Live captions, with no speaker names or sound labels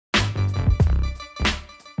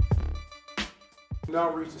Now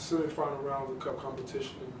reached the semi-final round of the Cup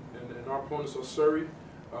competition, and our opponents are Surrey.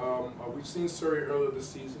 We've seen Surrey earlier this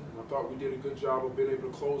season, and I thought we did a good job of being able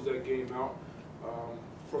to close that game out.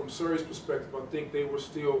 From Surrey's perspective, I think they were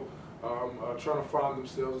still trying to find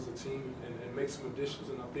themselves as a team and make some additions,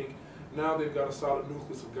 and I think now they've got a solid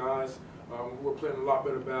nucleus of guys who are playing a lot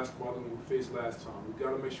better basketball than we faced last time. We've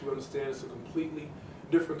got to make sure we understand it's a completely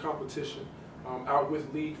different competition out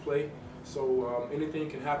with league play. So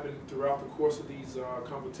anything can happen throughout the course of these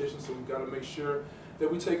competitions, so we've got to make sure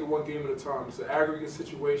that we take it one game at a time. It's an aggregate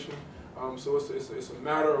situation, so it's a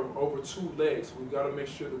matter of over 2 legs. We've got to make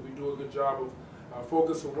sure that we do a good job of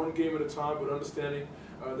focusing one game at a time, but understanding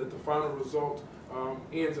that the final result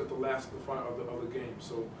ends at the last of the game.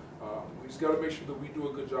 So we just got to make sure that we do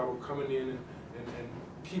a good job of coming in and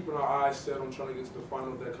keeping our eyes set on trying to get to the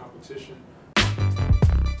final of that competition.